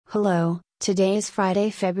Hello, today is Friday,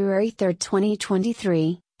 February 3,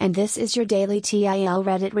 2023, and this is your daily TIL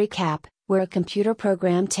Reddit recap, where a computer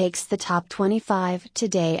program takes the top 25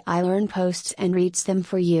 Today I Learned posts and reads them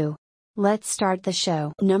for you. Let's start the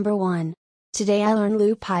show. Number 1. Today I Learned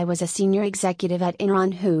Liu Pai was a senior executive at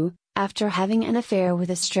Enron who, after having an affair with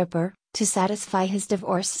a stripper, to satisfy his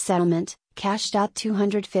divorce settlement, cashed out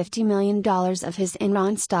 $250 million of his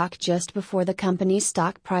Enron stock just before the company's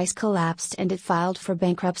stock price collapsed and it filed for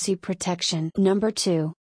bankruptcy protection. Number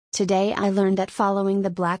 2. Today I learned that following the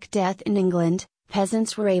Black Death in England,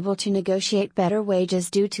 peasants were able to negotiate better wages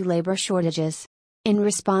due to labor shortages. In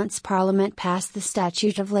response, Parliament passed the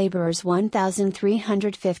Statute of Labourers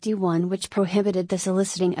 1351, which prohibited the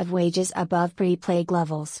soliciting of wages above pre-plague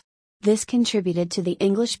levels. This contributed to the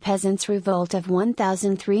English Peasants' Revolt of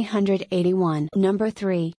 1381. Number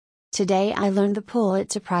 3. Today I learned the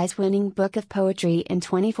Pulitzer Prize-winning book of poetry in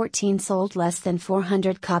 2014 sold less than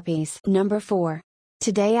 400 copies. Number 4.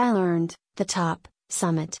 Today I learned, the top,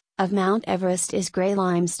 summit, of Mount Everest is gray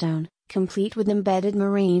limestone, complete with embedded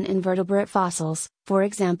marine invertebrate fossils, for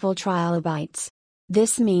example trilobites.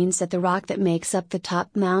 This means that the rock that makes up the top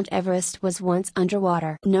Mount Everest was once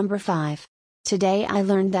underwater. Number 5. Today I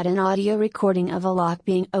learned that an audio recording of a lock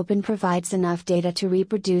being opened provides enough data to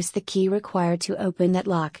reproduce the key required to open that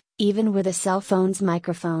lock, even with a cell phone's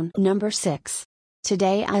microphone. Number 6.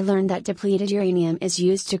 Today I learned that depleted uranium is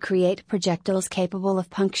used to create projectiles capable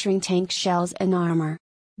of puncturing tank shells and armor.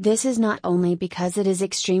 This is not only because it is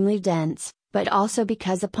extremely dense, but also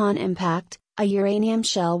because upon impact, a uranium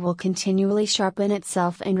shell will continually sharpen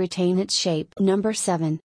itself and retain its shape. Number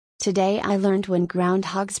 7. Today I learned when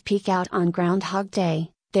groundhogs peek out on Groundhog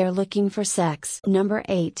Day, they're looking for sex. Number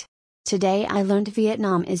 8. Today I learned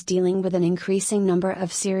Vietnam is dealing with an increasing number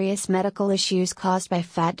of serious medical issues caused by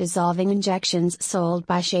fat-dissolving injections sold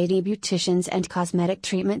by shady beauticians and cosmetic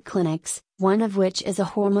treatment clinics, one of which is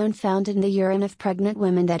a hormone found in the urine of pregnant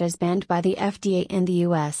women that is banned by the FDA in the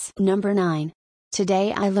US. Number 9.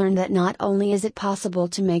 Today I learned that not only is it possible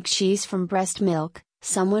to make cheese from breast milk,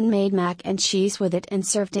 someone made mac and cheese with it and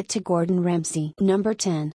served it to Gordon Ramsay. Number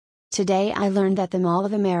 10. Today I learned that the Mall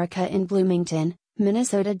of America in Bloomington,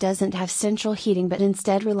 Minnesota doesn't have central heating but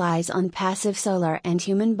instead relies on passive solar and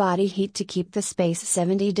human body heat to keep the space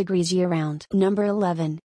 70 degrees year-round. Number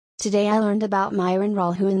 11. Today I learned about Myron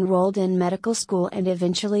Rawl, who enrolled in medical school and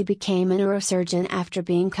eventually became a neurosurgeon after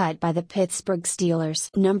being cut by the Pittsburgh Steelers.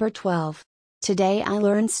 Number 12. Today I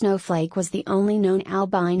learned Snowflake was the only known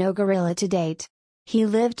albino gorilla to date. He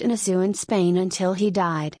lived in a zoo in Spain until he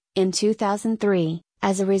died, in 2003,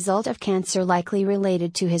 as a result of cancer likely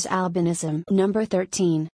related to his albinism. Number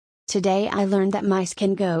 13. Today I learned that mice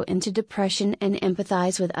can go into depression and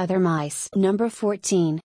empathize with other mice. Number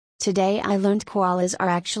 14. Today I learned koalas are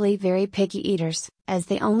actually very picky eaters, as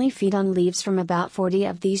they only feed on leaves from about 40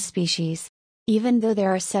 of these species. Even though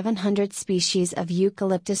there are 700 species of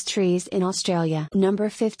eucalyptus trees in Australia. Number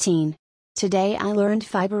 15. Today I learned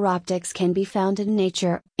fiber optics can be found in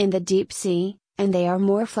nature, in the deep sea, and they are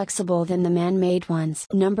more flexible than the man-made ones.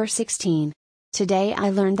 Number 16. Today I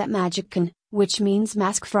learned that magiccan, which means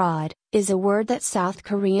mask fraud, is a word that South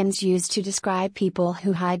Koreans use to describe people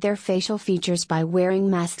who hide their facial features by wearing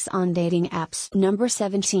masks on dating apps. Number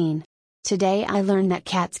 17. Today I learned that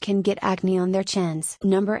cats can get acne on their chins.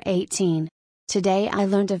 Number 18. Today I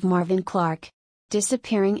learned of Marvin Clark.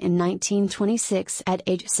 Disappearing in 1926 at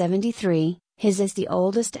age 73, his is the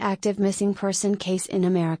oldest active missing person case in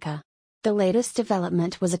America. The latest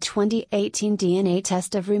development was a 2018 DNA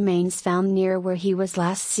test of remains found near where he was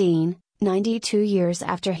last seen, 92 years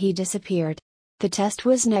after he disappeared. The test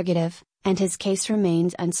was negative, and his case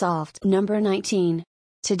remains unsolved. Number 19.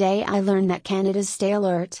 Today I learned that Canada's Stay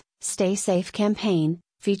Alert, Stay Safe campaign,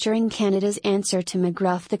 featuring Canada's answer to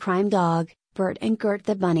McGruff the crime dog, Bert and Gert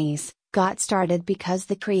the bunnies, got started because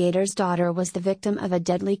the creator's daughter was the victim of a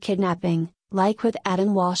deadly kidnapping, like with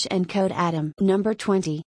Adam Walsh and Code Adam. Number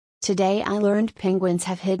 20. Today I learned penguins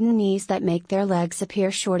have hidden knees that make their legs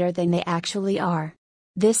appear shorter than they actually are.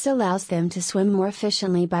 This allows them to swim more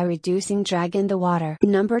efficiently by reducing drag in the water.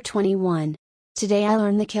 Number 21. Today I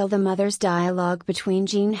learned the Kill the Mothers dialogue between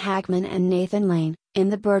Gene Hackman and Nathan Lane, in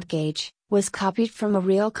The Birdcage, was copied from a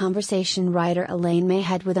real conversation writer Elaine May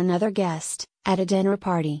had with another guest, at a dinner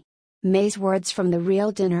party. May's words from the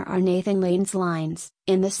real dinner are Nathan Lane's lines,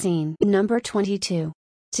 in the scene. Number 22.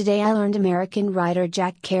 Today I learned American writer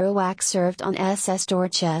Jack Kerouac served on SS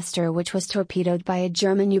Dorchester, which was torpedoed by a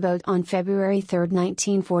German U-boat on February 3,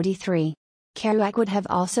 1943. Kerouac would have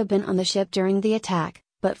also been on the ship during the attack,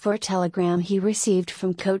 but for a telegram he received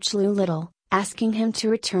from Coach Lou Little, asking him to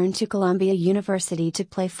return to Columbia University to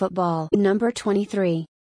play football. Number 23.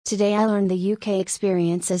 Today I learned the UK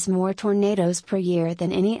experiences more tornadoes per year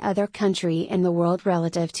than any other country in the world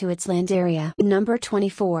relative to its land area. Number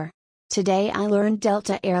 24. Today I learned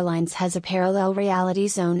Delta Airlines has a parallel reality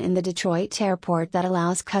zone in the Detroit airport that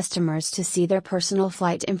allows customers to see their personal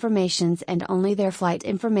flight informations and only their flight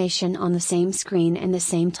information on the same screen in the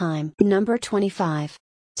same time. Number 25.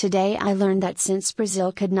 Today I learned that since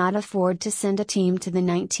Brazil could not afford to send a team to the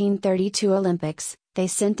 1932 Olympics, they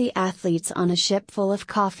sent the athletes on a ship full of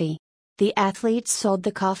coffee. The athletes sold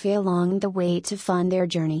the coffee along the way to fund their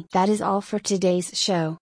journey. That is all for today's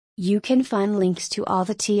show. You can find links to all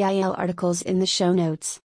the TIL articles in the show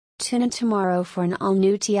notes. Tune in tomorrow for an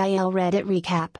all-new TIL Reddit recap.